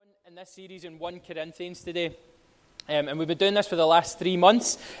this series in 1 Corinthians today. And we've been doing this for the last 3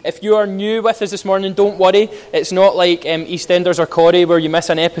 months. If you are new with us this morning, don't worry. It's not like EastEnders or Corrie where you miss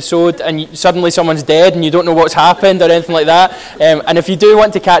an episode and suddenly someone's dead and you don't know what's happened or anything like that. And if you do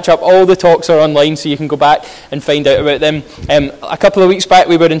want to catch up, all the talks are online so you can go back and find out about them. A couple of weeks back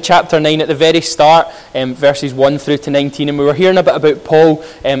we were in chapter 9 at the very start, verses 1 through to 19, and we were hearing a bit about Paul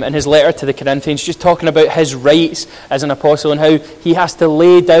and his letter to the Corinthians, just talking about his rights as an apostle and how he has to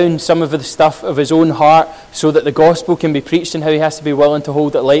lay down some of the stuff of his own heart so that the gospel can be preached, and how he has to be willing to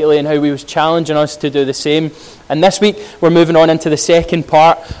hold it lightly, and how he was challenging us to do the same. And this week we're moving on into the second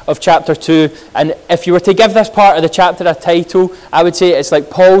part of chapter 2, and if you were to give this part of the chapter a title, I would say it's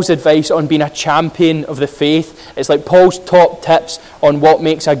like Paul's advice on being a champion of the faith. It's like Paul's top tips on what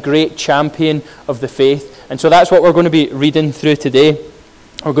makes a great champion of the faith. And so that's what we're going to be reading through today.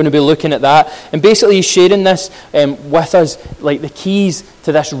 We're going to be looking at that. And basically he's sharing this with us, like the keys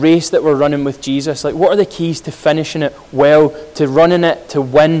to this race that we're running with Jesus. Like, what are the keys to finishing it well, to running it, to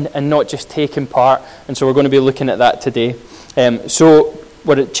win, and not just taking part? And so we're going to be looking at that today. So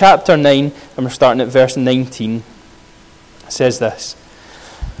we're at chapter 9, and we're starting at verse 19. It says this: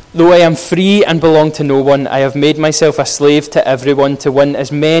 "Though I am free and belong to no one, I have made myself a slave to everyone to win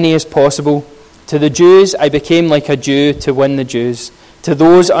as many as possible. To the Jews I became like a Jew to win the Jews. To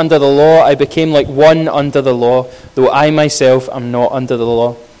those under the law I became like one under the law, though I myself am not under the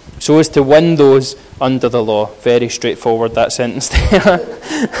law, so as to win those under the law." Very straightforward, that sentence there.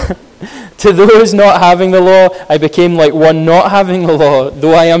 "To those not having the law I became like one not having the law,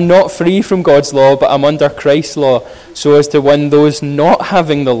 though I am not free from God's law, but am under Christ's law, so as to win those not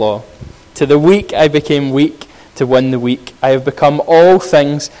having the law. To the weak I became weak to win the weak. I have become all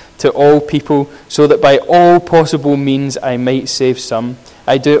things to all people, so that by all possible means I might save some.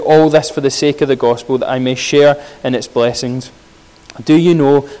 I do all this for the sake of the gospel, that I may share in its blessings. Do you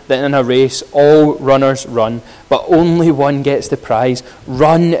know that in a race all runners run, but only one gets the prize?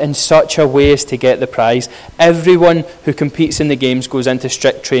 Run in such a way as to get the prize. Everyone who competes in the games goes into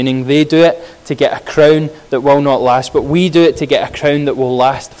strict training. They do it to get a crown that will not last, but we do it to get a crown that will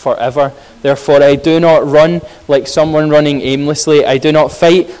last forever. Therefore I do not run like someone running aimlessly. I do not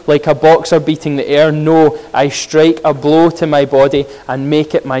fight like a boxer beating the air. No, I strike a blow to my body and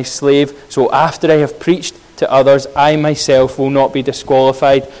make it my slave, so after I have preached to others, I myself will not be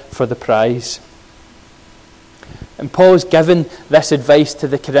disqualified for the prize." And Paul is given this advice to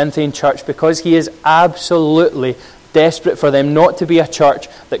the Corinthian church because he is absolutely desperate for them not to be a church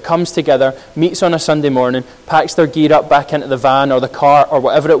that comes together, meets on a Sunday morning, packs their gear up back into the van or the car or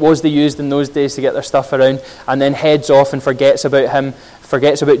whatever it was they used in those days to get their stuff around, and then heads off and forgets about him,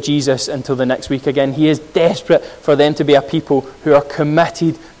 forgets about Jesus until the next week again. He is desperate for them to be a people who are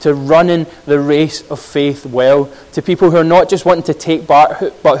committed to running the race of faith well, to people who are not just wanting to take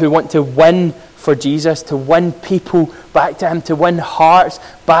part, but who want to win for Jesus, to win people back to him, to win hearts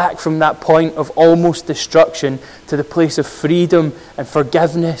back from that point of almost destruction to the place of freedom and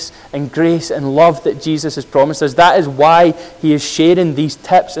forgiveness and grace and love that Jesus has promised us. That is why he is sharing these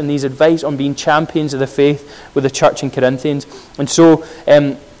tips and these advice on being champions of the faith with the church in Corinthians. And so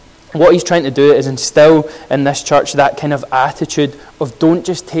what he's trying to do is instill in this church that kind of attitude of don't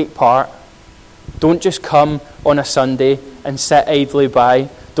just take part, don't just come on a Sunday and sit idly by,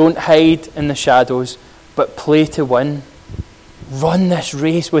 don't hide in the shadows, but play to win. Run this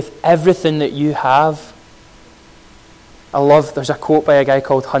race with everything that you have. There's a quote by a guy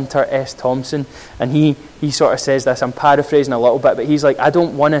called Hunter S. Thompson, and he sort of says this, I'm paraphrasing a little bit, but he's like, I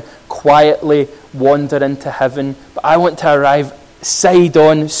don't want to quietly wander into heaven, but I want to arrive side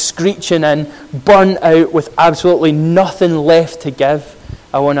on, screeching in, burnt out with absolutely nothing left to give.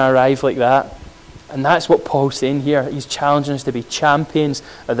 I want to arrive like that. And that's what Paul's saying here. He's challenging us to be champions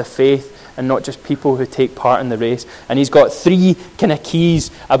of the faith and not just people who take part in the race. And he's got 3 kind of keys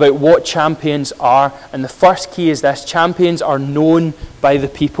about what champions are. And the first key is this: champions are known by the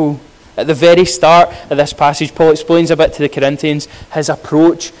people. At the very start of this passage, Paul explains a bit to the Corinthians his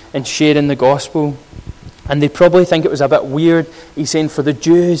approach in sharing the gospel. And they probably think it was a bit weird. He's saying, for the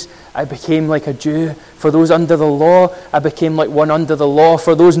Jews, I became like a Jew. For those under the law, I became like one under the law.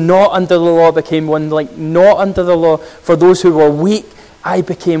 For those not under the law, I became one like not under the law. For those who were weak, I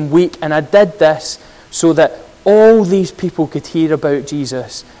became weak. And I did this so that all these people could hear about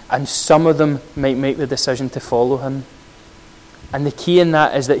Jesus, and some of them might make the decision to follow him. And the key in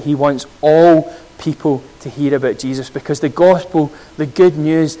that is that he wants all people to hear about Jesus, because the gospel, the good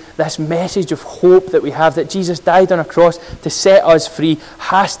news, this message of hope that we have, that Jesus died on a cross to set us free,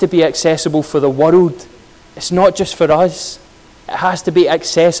 has to be accessible for the world. It's not just for us. It has to be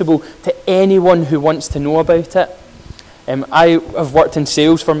accessible to anyone who wants to know about it. I have worked in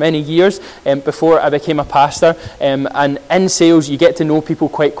sales for many years before I became a pastor, and in sales you get to know people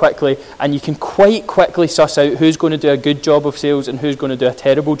quite quickly, and you can quite quickly suss out who's going to do a good job of sales and who's going to do a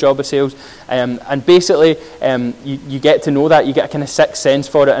terrible job of sales, and basically you get to know that. You get a kind of sixth sense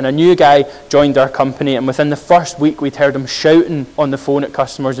for it. And a new guy joined our company, and within the first week we'd heard him shouting on the phone at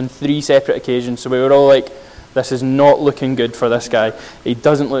customers on 3 separate occasions. So we were all like, this is not looking good for this guy. He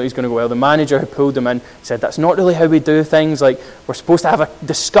doesn't look like he's going to go well. The manager who pulled him in said, that's not really how we do things. Like, we're supposed to have a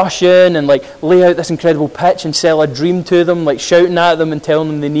discussion and like lay out this incredible pitch and sell a dream to them. Like, shouting at them and telling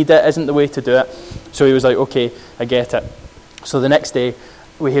them they need it isn't the way to do it. So he was like, okay, I get it. So the next day,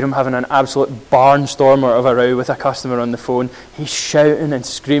 we hear him having an absolute barnstormer of a row with a customer on the phone. He's shouting and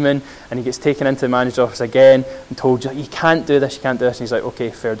screaming, and he gets taken into the manager's office again and told, you can't do this, you can't do this. And he's like,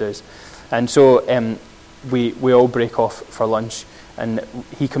 okay, fair dues. And so we all break off for lunch, and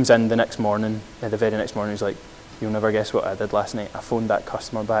he comes in the next morning, the very next morning. He's like, you'll never guess what I did last night. I phoned that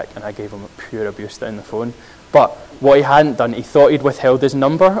customer back, and I gave him pure abuse down the phone. But what he hadn't done, he thought he'd withheld his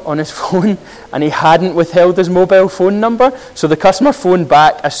number on his phone, and he hadn't withheld his mobile phone number. So the customer phoned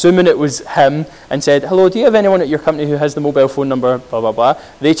back, assuming it was him, and said, hello, do you have anyone at your company who has the mobile phone number, blah, blah, blah.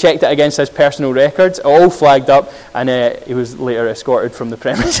 They checked it against his personal records, all flagged up, and he was later escorted from the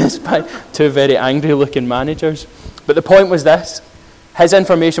premises by 2 very angry-looking managers. But the point was this: his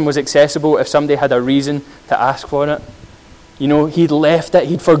information was accessible if somebody had a reason to ask for it. You know, he'd left it,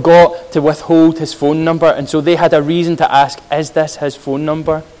 he'd forgot to withhold his phone number, and so they had a reason to ask, is this his phone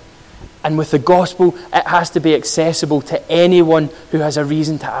number? And with the gospel, it has to be accessible to anyone who has a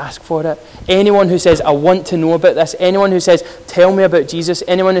reason to ask for it. Anyone who says, I want to know about this. Anyone who says, tell me about Jesus.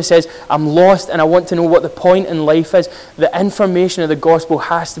 Anyone who says, I'm lost and I want to know what the point in life is. The information of the gospel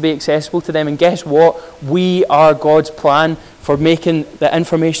has to be accessible to them. And guess what? We are God's plan for making the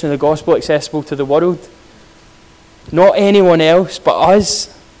information of the gospel accessible to the world. Not anyone else, but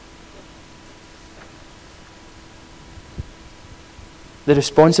us. The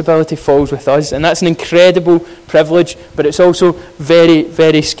responsibility falls with us, and that's an incredible privilege, but it's also very,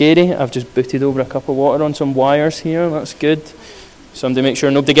 very scary. I've just booted over a cup of water on some wires here. That's good. Somebody make sure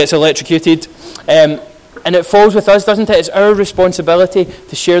nobody gets electrocuted. And it falls with us, doesn't it? It's our responsibility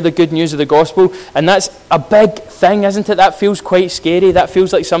to share the good news of the gospel, and that's a big thing, isn't it? That feels quite scary. That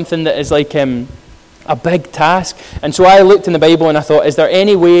feels like something that is like a big task. And so I looked in the Bible and I thought, is there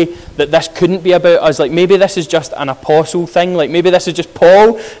any way that this couldn't be about us? Like, maybe this is just an apostle thing. Like, maybe this is just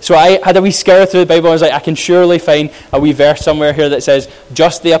Paul. So I had a wee scour through the Bible. I was like, I can surely find a wee verse somewhere here that says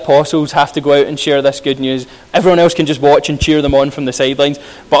just the apostles have to go out and share this good news. Everyone else can just watch and cheer them on from the sidelines.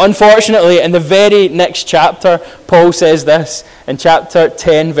 But unfortunately, in the very next chapter, Paul says this in chapter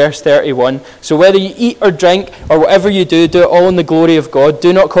 10, verse 31. So whether you eat or drink or whatever you do, do it all in the glory of God.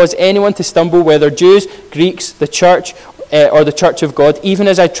 Do not cause anyone to stumble, whether Jews, Greeks, the church, or the church of God, even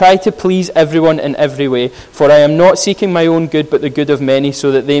as I try to please everyone in every way. For I am not seeking my own good, but the good of many,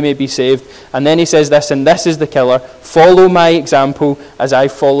 so that they may be saved. And then he says this, and this is the killer: follow my example as I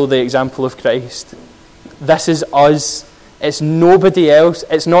follow the example of Christ. This is us. It's nobody else.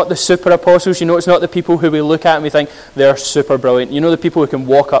 It's not the super apostles. You know, it's not the people who we look at and we think they're super brilliant. You know, the people who can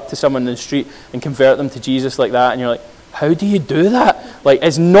walk up to someone in the street and convert them to Jesus like that, and you're like, how do you do that? Like,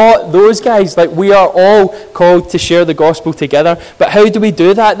 it's not those guys. Like, we are all called to share the gospel together. But how do we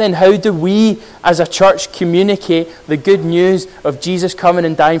do that then? How do we, as a church, communicate the good news of Jesus coming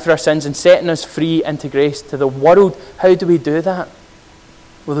and dying for our sins and setting us free into grace to the world? How do we do that?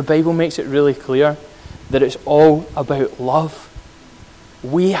 Well, the Bible makes it really clear that it's all about love.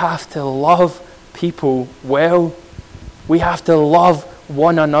 We have to love people well. We have to love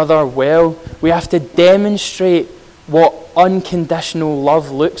one another well. We have to demonstrate what unconditional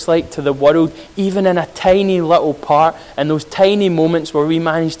love looks like to the world, even in a tiny little part, in those tiny moments where we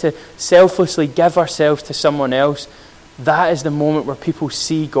manage to selflessly give ourselves to someone else. That is the moment where people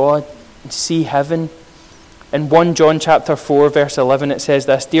see God and see heaven. In 1 John chapter 4, verse 11, it says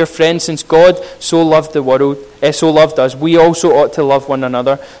this: Dear friends, since God so loved the world, so loved us, we also ought to love one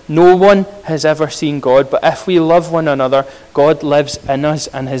another. No one has ever seen God, but if we love one another, God lives in us,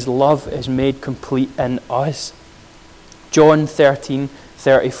 and his love is made complete in us. John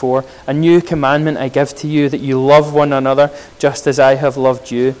 13:34, a new commandment I give to you, that you love one another just as I have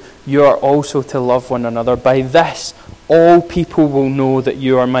loved you. You are also to love one another. By this, all people will know that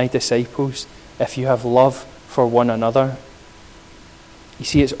you are my disciples, if you have love for one another. You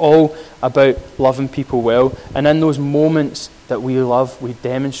see, it's all about loving people well. And in those moments that we love, we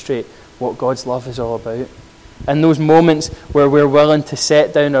demonstrate what God's love is all about. In those moments where we're willing to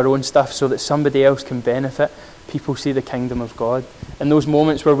set down our own stuff so that somebody else can benefit, people see the kingdom of God. In those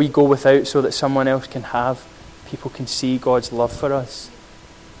moments where we go without so that someone else can have, people can see God's love for us.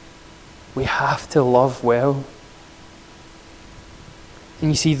 We have to love well. And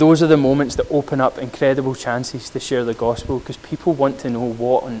you see, those are the moments that open up incredible chances to share the gospel, because people want to know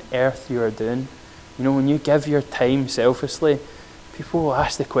what on earth you are doing. You know, when you give your time selflessly, people will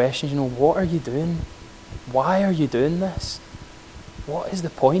ask the questions, what are you doing? Why are you doing this? What is the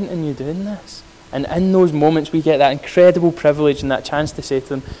point in you doing this? And in those moments, we get that incredible privilege and that chance to say to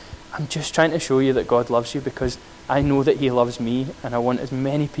them, I'm just trying to show you that God loves you, because I know that he loves me, and I want as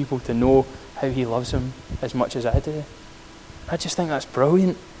many people to know how he loves him as much as I do. I just think that's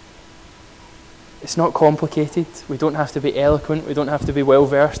brilliant. It's not complicated. We don't have to be eloquent. We don't have to be well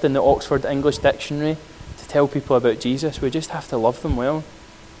versed in the Oxford English Dictionary to tell people about Jesus. We just have to love them well.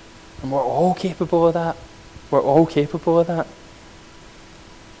 And we're all capable of that. We're all capable of that.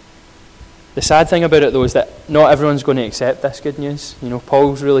 The sad thing about it, though, is that not everyone's going to accept this good news.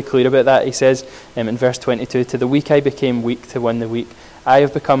 Paul's really clear about that. He says in verse 22, to the weak I became weak to win the weak. I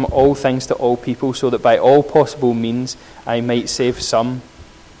have become all things to all people, so that by all possible means I might save some.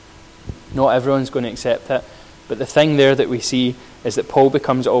 Not everyone's going to accept it. But the thing there that we see is that Paul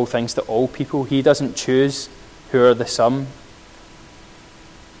becomes all things to all people. He doesn't choose who are the some.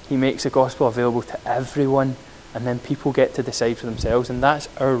 He makes the gospel available to everyone, and then people get to decide for themselves, and that's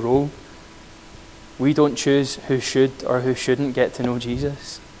our role. We don't choose who should or who shouldn't get to know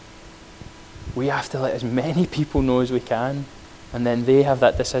Jesus. We have to let as many people know as we can, and then they have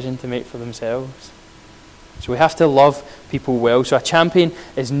that decision to make for themselves. So we have to love people well. So a champion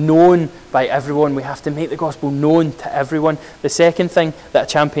is known by everyone. We have to make the gospel known to everyone. The second thing that a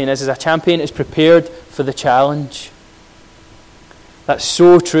champion is a champion is prepared for the challenge. That's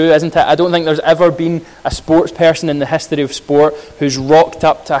so true, isn't it? I don't think there's ever been a sports person in the history of sport who's rocked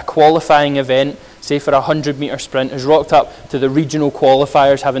up to a qualifying event, say for a 100-metre sprint, who's rocked up to the regional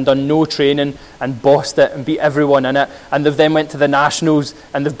qualifiers having done no training and bossed it and beat everyone in it, and they've then went to the nationals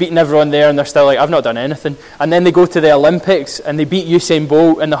and they've beaten everyone there, and they're still like, I've not done anything. And then they go to the Olympics and they beat Usain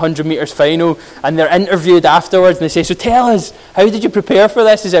Bolt in the 100 metres final, and they're interviewed afterwards and they say, so tell us, how did you prepare for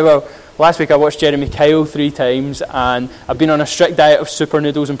this? He said, well, last week I watched Jeremy Kyle 3 times, and I've been on a strict diet of super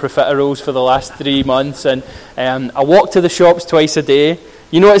noodles and profiteroles for the last 3 months, and I walk to the shops twice a day.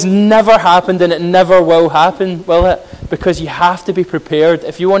 It's never happened, and it never will happen, will it? Because you have to be prepared.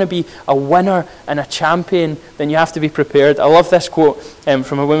 If you want to be a winner and a champion, then you have to be prepared. I love this quote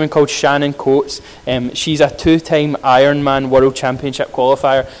from a woman called Shannon Coates. She's a 2-time Ironman World Championship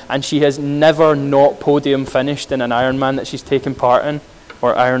qualifier, and she has never not podium finished in an Ironman that she's taken part in,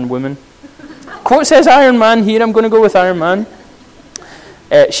 or Iron Woman. Quote says Ironman here, I'm going to go with Ironman.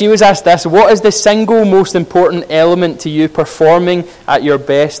 She was asked this: what is the single most important element to you performing at your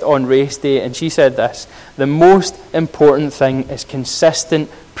best on race day? And she said this: the most important thing is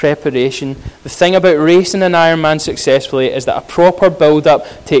consistent preparation. The thing about racing an Ironman successfully is that a proper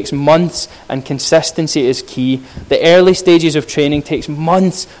build-up takes months, and consistency is key. The early stages of training takes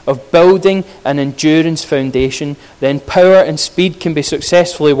months of building an endurance foundation. Then power and speed can be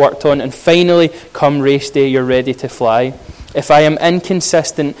successfully worked on, and finally, come race day, you're ready to fly. If I am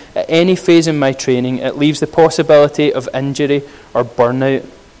inconsistent at any phase in my training, it leaves the possibility of injury or burnout.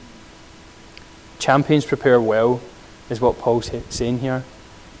 Champions prepare well, is what Paul's saying here.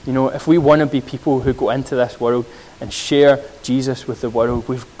 If we want to be people who go into this world and share Jesus with the world,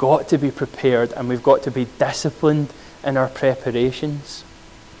 we've got to be prepared, and we've got to be disciplined in our preparations.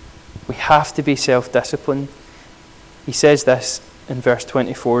 We have to be self-disciplined. He says this in verse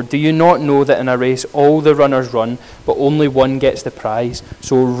 24, do you not know that in a race all the runners run, but only one gets the prize?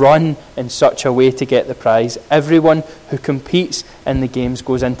 So run in such a way to get the prize. Everyone who competes in the games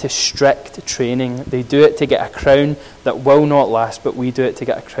goes into strict training. They do it to get a crown that will not last, but we do it to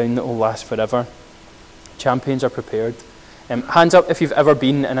get a crown that will last forever. Champions are prepared. Hands up if you've ever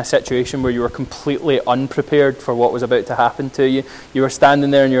been in a situation where you were completely unprepared for what was about to happen to you. You were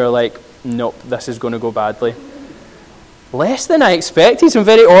standing there and you were like, nope, this is going to go badly. Less than I expected. Some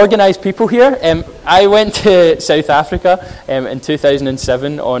very organised people here. I went to South Africa in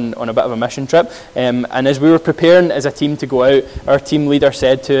 2007 on a bit of a mission trip, and as we were preparing as a team to go out, our team leader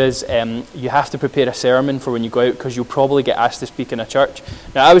said to us, you have to prepare a sermon for when you go out, because you'll probably get asked to speak in a church.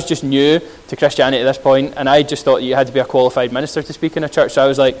 Now, I was just new to Christianity at this point, and I just thought you had to be a qualified minister to speak in a church, so I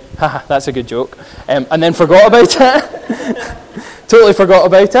was like, haha, that's a good joke, and then forgot about it. Totally forgot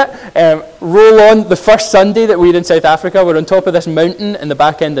about it. Roll on the first Sunday that we were in South Africa. We're on top of this mountain in the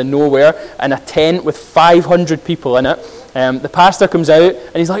back end of nowhere in a tent with 500 people in it. The pastor comes out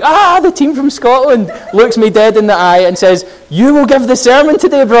and he's like, the team from Scotland, looks me dead in the eye and says, you will give the sermon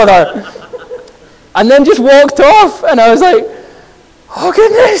today, brother. And then just walked off. And I was like, oh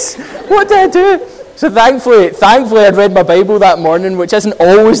goodness, what did I do? So thankfully I'd read my Bible that morning, which isn't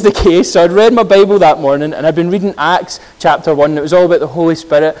always the case. So I'd read my Bible that morning, and I'd been reading Acts chapter 1. It was all about the Holy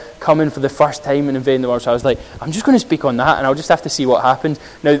Spirit coming for the first time and invading the world. So I was like, I'm just going to speak on that, and I'll just have to see what happens.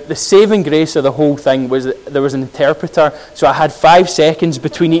 Now, the saving grace of the whole thing was that there was an interpreter, so I had 5 seconds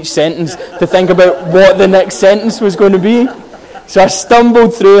between each sentence to think about what the next sentence was going to be. So I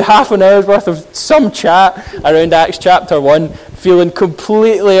stumbled through half an hour's worth of some chat around Acts chapter 1, feeling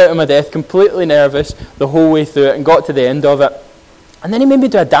completely out of my depth, completely nervous the whole way through it, and got to the end of it. And then he made me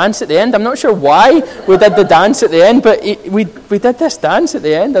do a dance at the end. I'm not sure why we did the dance at the end, but we did this dance at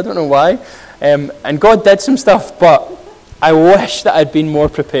the end. I don't know why. And God did some stuff, but I wish that I'd been more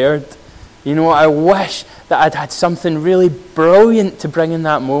prepared. You know, I wish that I'd had something really brilliant to bring in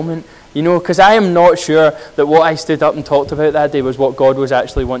that moment. You know, because I am not sure that what I stood up and talked about that day was what God was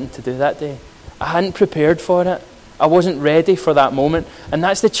actually wanting to do that day. I hadn't prepared for it. I wasn't ready for that moment. And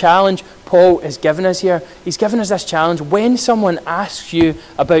that's the challenge Paul is giving us here. He's given us this challenge. When someone asks you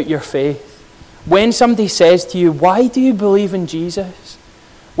about your faith, when somebody says to you, why do you believe in Jesus?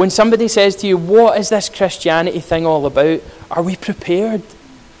 When somebody says to you, what is this Christianity thing all about? Are we prepared?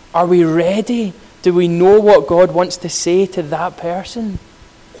 Are we ready? Do we know what God wants to say to that person?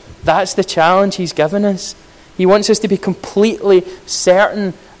 That's the challenge he's given us. He wants us to be completely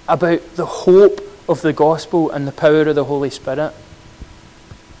certain about the hope of the gospel and the power of the Holy Spirit.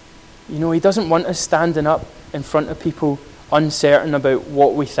 You know, he doesn't want us standing up in front of people uncertain about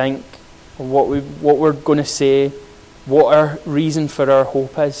what we think or what we're going to say, what our reason for our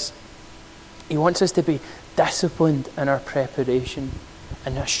hope is. He wants us to be disciplined in our preparation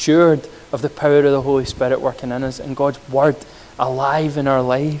and assured of the power of the Holy Spirit working in us and God's word alive in our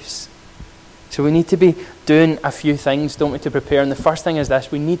lives. So we need to be doing a few things, don't we, to prepare. And the first thing is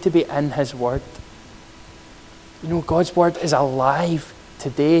this: we need to be in his word. You know, God's word is alive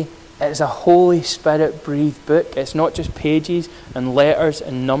today. It is a Holy Spirit breathed book. It's not just pages and letters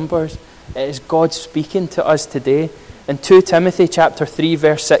and numbers. It is God speaking to us today. In 2 Timothy chapter 3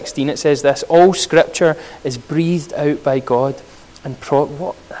 verse 16 it says this: all scripture is breathed out by God. And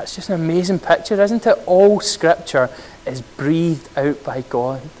that's just an amazing picture, isn't it? All scripture is breathed out by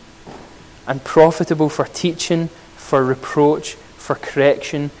God and profitable for teaching, for reproach, for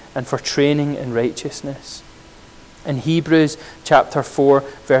correction, and for training in righteousness. In Hebrews chapter 4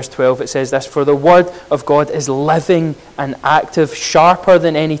 verse 12 it says this: for the word of God is living and active, sharper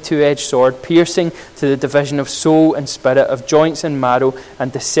than any two-edged sword, piercing to the division of soul and spirit, of joints and marrow,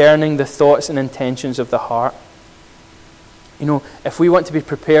 and discerning the thoughts and intentions of the heart. You know, if we want to be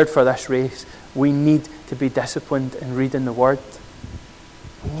prepared for this race, we need to be disciplined in reading the word.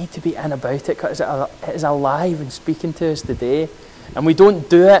 We need to be in about it because it is alive and speaking to us today. And we don't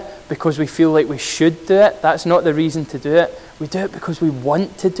do it because we feel like we should do it. That's not the reason to do it. We do it because we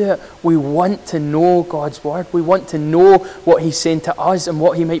want to do it. We want to know God's word. We want to know what he's saying to us and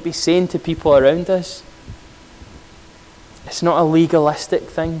what he might be saying to people around us. It's not a legalistic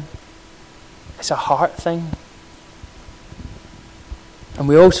thing. It's a heart thing. And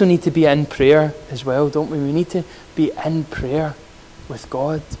we also need to be in prayer as well, don't we? We need to be in prayer with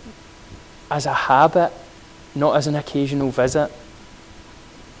God as a habit, not as an occasional visit.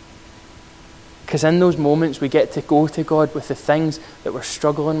 Because in those moments we get to go to God with the things that we're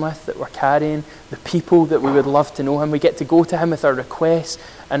struggling with, that we're carrying, the people that we would love to know him. We get to go to him with our requests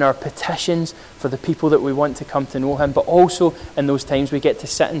and our petitions for the people that we want to come to know him. But also in those times we get to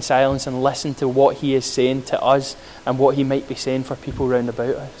sit in silence and listen to what he is saying to us and what he might be saying for people round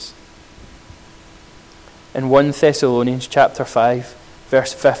about us. In 1 Thessalonians chapter 5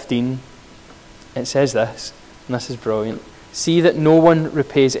 verse 15 it says this, and this is brilliant: see that no one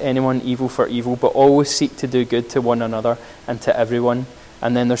repays anyone evil for evil, but always seek to do good to one another and to everyone.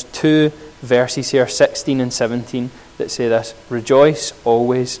 And then there's 2 verses here, 16 and 17, that say this: rejoice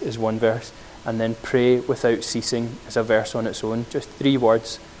always is one verse, and then pray without ceasing is a verse on its own. Just 3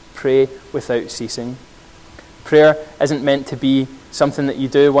 words: pray without ceasing. Prayer isn't meant to be something that you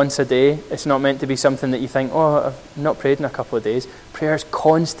do once a day. It's not meant to be something that you think, oh, I've not prayed in a couple of days. Prayer is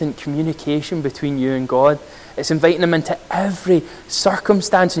constant communication between you and God. It's inviting him into every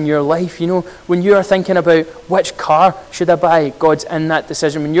circumstance in your life. You know, when you are thinking about which car should I buy, God's in that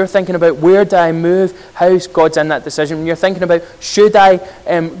decision. When you're thinking about where do I move house, God's in that decision. When you're thinking about should I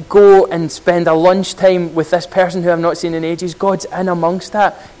go and spend a lunchtime with this person who I've not seen in ages, God's in amongst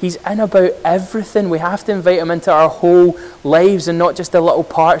that. He's in about everything. We have to invite him into our whole lives and not just the little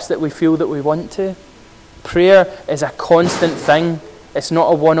parts that we feel that we want to. Prayer is a constant thing. It's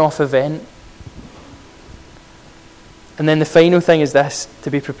not a one-off event. And then the final thing is this: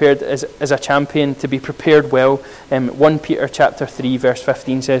 to be prepared as a champion, to be prepared well. 1 Peter chapter 3 verse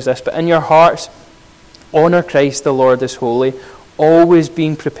 15 says this: but in your hearts Honour Christ the Lord as holy, always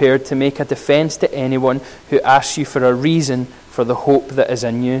being prepared to make a defence to anyone who asks you for a reason for the hope that is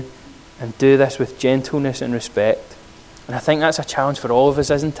in you, and do this with gentleness and respect. And I think that's a challenge for all of us,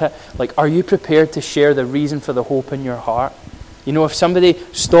 isn't it? Like, are you prepared to share the reason for the hope in your heart? You know, if somebody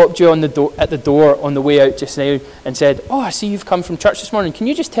stopped you at the door on the way out just now and said, "Oh, I see you've come from church this morning. Can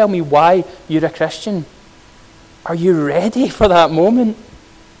you just tell me why you're a Christian?" Are you ready for that moment?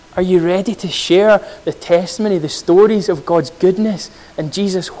 Are you ready to share the testimony, the stories of God's goodness and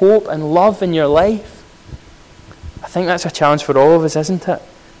Jesus' hope and love in your life? I think that's a challenge for all of us, isn't it?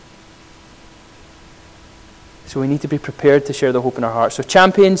 So we need to be prepared to share the hope in our hearts. So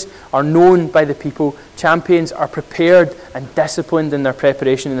champions are known by the people. Champions are prepared and disciplined in their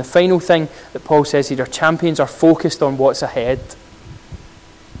preparation. And the final thing that Paul says here, champions are focused on what's ahead.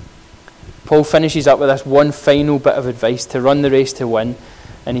 Paul finishes up with this one final bit of advice to run the race to win.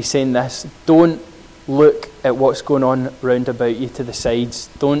 And he's saying this: don't look at what's going on round about you to the sides.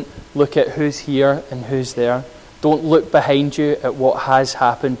 Don't look at who's here and who's there. Don't look behind you at what has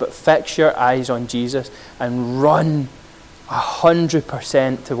happened, but fix your eyes on Jesus and run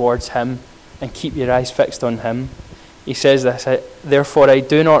 100% towards him and keep your eyes fixed on him. He says this: "Therefore I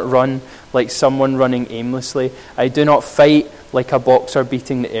do not run like someone running aimlessly. I do not fight like a boxer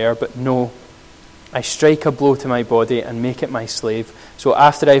beating the air, but no, I strike a blow to my body and make it my slave. So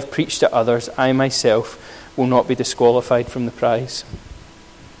after I have preached to others, I myself will not be disqualified from the prize."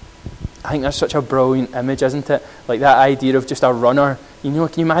 I think that's such a brilliant image, isn't it? Like that idea of just a runner. You know,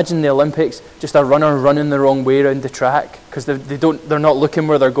 can you imagine the Olympics? Just a runner running the wrong way around the track because they're not looking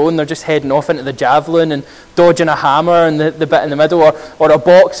where they're going. They're just heading off into the javelin and dodging a hammer and the bit in the middle. Or a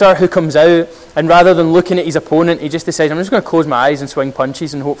boxer who comes out and rather than looking at his opponent, he just decides, "I'm just going to close my eyes and swing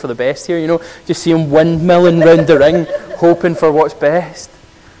punches and hope for the best here." You know, just see him windmilling round the ring, hoping for what's best.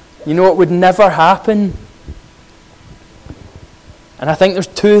 You know, it would never happen. And I think there's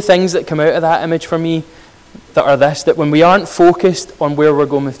two things that come out of that image for me that are this: that when we aren't focused on where we're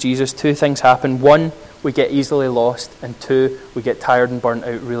going with Jesus, two things happen. One, we get easily lost, and two, we get tired and burnt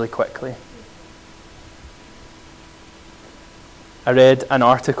out really quickly. I read an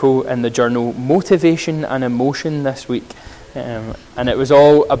article in the journal Motivation and Emotion this week, and it was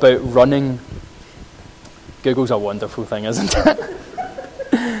all about running. Google's a wonderful thing, isn't it?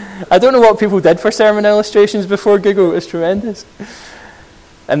 I don't know what people did for sermon illustrations before Google. It was tremendous.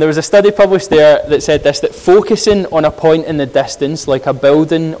 And there was a study published there that said this: that focusing on a point in the distance, like a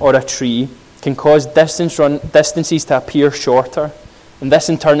building or a tree, can cause distances to appear shorter. And this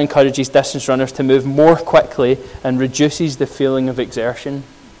in turn encourages distance runners to move more quickly and reduces the feeling of exertion.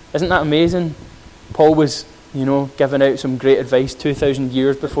 Isn't that amazing? Paul was, giving out some great advice 2,000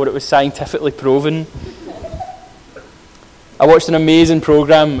 years before it was scientifically proven. I watched an amazing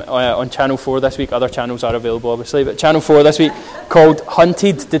programme on Channel 4 this week. Other channels are available, obviously, but Channel 4 this week called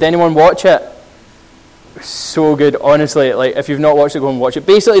Hunted. Did anyone watch it? So good, honestly. Like, if you've not watched it, go and watch it.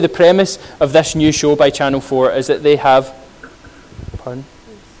 Basically, the premise of this new show by Channel 4 is that they have... Pardon?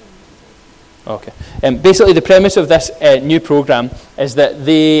 Okay. Basically, the premise of this new programme is that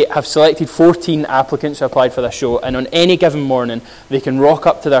they have selected 14 applicants who applied for this show, and on any given morning, they can rock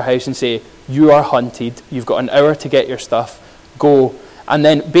up to their house and say, "You are hunted. You've got an hour to get your stuff. Go." And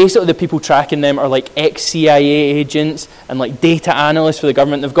then basically the people tracking them are like ex-CIA agents and like data analysts for the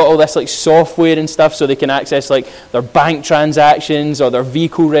government. They've got all this like software and stuff so they can access like their bank transactions or their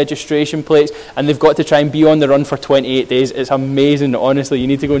vehicle registration plates, and they've got to try and be on the run for 28 days. It's amazing, honestly. You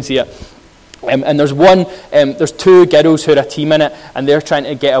need to go and see it. And there's two girls who are a team in it, and they're trying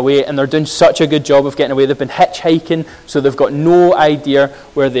to get away, and they're doing such a good job of getting away. They've been hitchhiking, so they've got no idea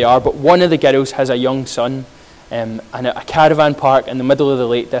where they are. But one of the girls has a young son, and at a caravan park in the middle of the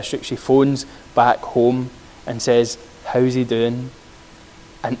Lake District, she phones back home and says, "How's he doing?"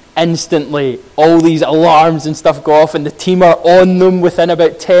 And instantly, all these alarms and stuff go off, and the team are on them within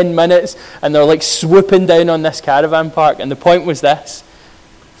about 10 minutes, and they're like swooping down on this caravan park. And the point was this: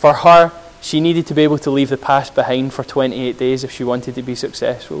 for her, she needed to be able to leave the past behind for 28 days if she wanted to be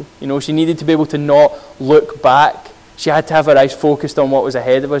successful. She needed to be able to not look back. She had to have her eyes focused on what was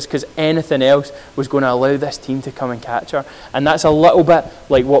ahead of us, because anything else was going to allow this team to come and catch her. And that's a little bit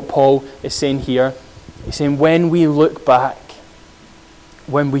like what Paul is saying here. He's saying when we look back,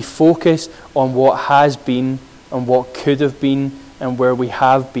 when we focus on what has been and what could have been and where we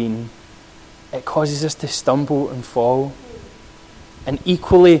have been, it causes us to stumble and fall. And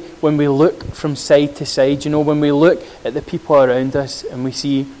equally, when we look from side to side, when we look at the people around us and we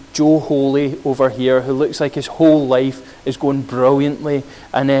see Joe Holy over here, who looks like his whole life is going brilliantly,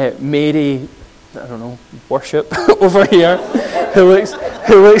 and Mary, Worship over here, who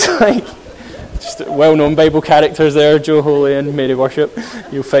looks like just well-known Bible characters there, Joe Holy and Mary Worship.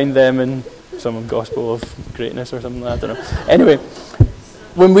 You'll find them in some Gospel of Greatness or something, I don't know. Anyway,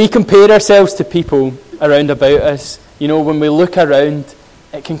 when we compare ourselves to people around about us, when we look around,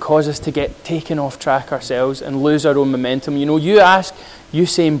 it can cause us to get taken off track ourselves and lose our own momentum. You ask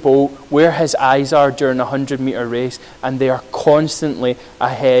Usain Bolt where his eyes are during a 100-metre race, and they are constantly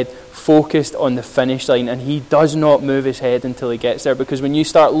ahead, focused on the finish line, and he does not move his head until he gets there, because when you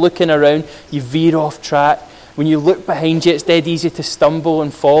start looking around, you veer off track. When you look behind you, it's dead easy to stumble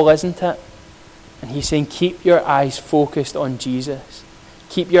and fall, isn't it? And he's saying, keep your eyes focused on Jesus.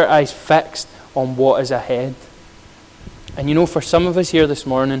 Keep your eyes fixed on what is ahead. And for some of us here this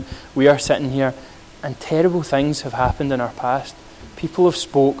morning, we are sitting here and terrible things have happened in our past. People have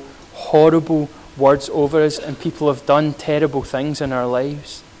spoke horrible words over us, and people have done terrible things in our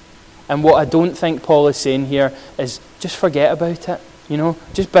lives. And what I don't think Paul is saying here is just forget about it.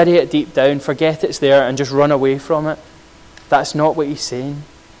 Just bury it deep down, forget it's there, and just run away from it. That's not what he's saying.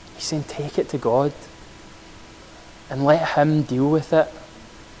 He's saying take it to God and let him deal with it.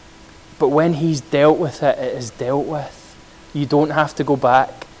 But when he's dealt with it, it is dealt with. You don't have to go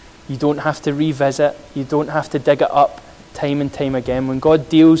back. You don't have to revisit. You don't have to dig it up time and time again. When God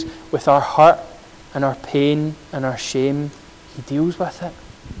deals with our hurt and our pain and our shame, he deals with it.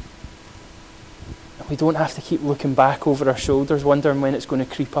 And we don't have to keep looking back over our shoulders, wondering when it's going to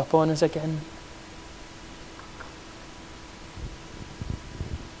creep up on us again.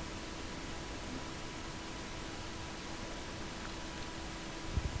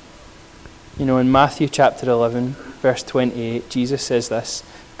 In Matthew chapter 11, verse 28, Jesus says this,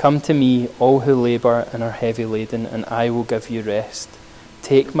 "Come to me, all who labour and are heavy laden, and I will give you rest.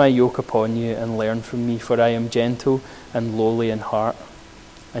 Take my yoke upon you and learn from me, for I am gentle and lowly in heart,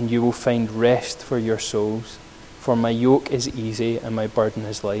 and you will find rest for your souls. For my yoke is easy and my burden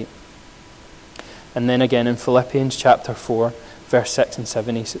is light." And then again in Philippians chapter 4, verse 6 and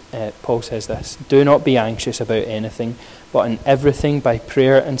 7, Paul says this, "Do not be anxious about anything, but in everything by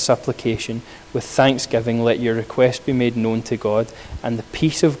prayer and supplication, with thanksgiving let your requests be made known to God, and the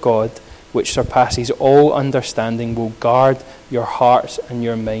peace of God, which surpasses all understanding, will guard your hearts and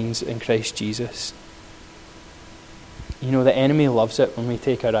your minds in Christ Jesus." The enemy loves it when we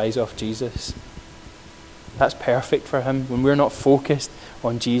take our eyes off Jesus. That's perfect for him. When we're not focused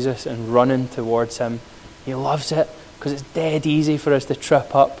on Jesus and running towards him, he loves it, because it's dead easy for us to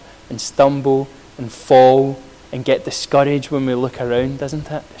trip up and stumble and fall and get discouraged when we look around,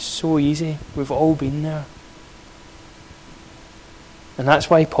 isn't it? It's so easy. We've all been there. And that's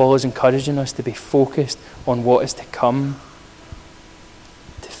why Paul is encouraging us to be focused on what is to come,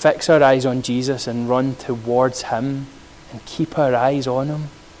 to fix our eyes on Jesus and run towards him and keep our eyes on him.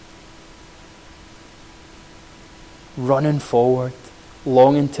 Running forward,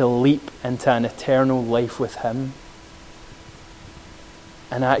 longing to leap into an eternal life with him.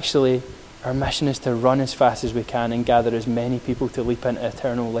 And actually, our mission is to run as fast as we can and gather as many people to leap into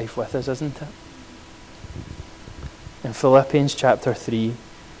eternal life with us, isn't it? In Philippians chapter 3,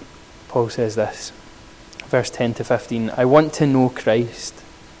 Paul says this, verse 10 to 15, "I want to know Christ,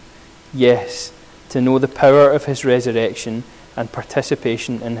 yes, to know the power of his resurrection and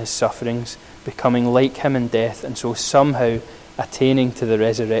participation in his sufferings, becoming like him in death, and so somehow attaining to the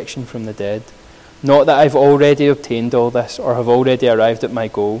resurrection from the dead. Not that I've already obtained all this or have already arrived at my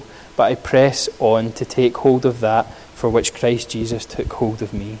goal, but I press on to take hold of that for which Christ Jesus took hold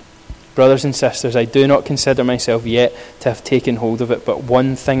of me. Brothers and sisters, I do not consider myself yet to have taken hold of it, but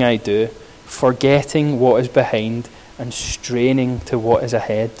one thing I do, forgetting what is behind and straining to what is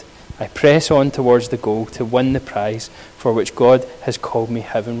ahead, I press on towards the goal to win the prize for which God has called me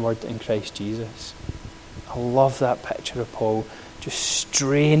heavenward in Christ Jesus." I love that picture of Paul, just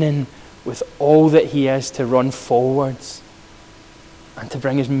straining with all that he is to run forwards and to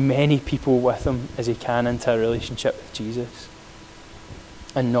bring as many people with him as he can into a relationship with Jesus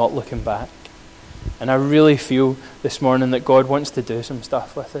and not looking back. And I really feel this morning that God wants to do some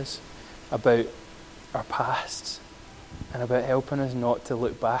stuff with us about our pasts and about helping us not to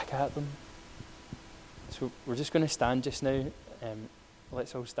look back at them. So we're just going to stand just now.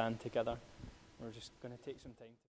 Let's all stand together. We're just going to take some time.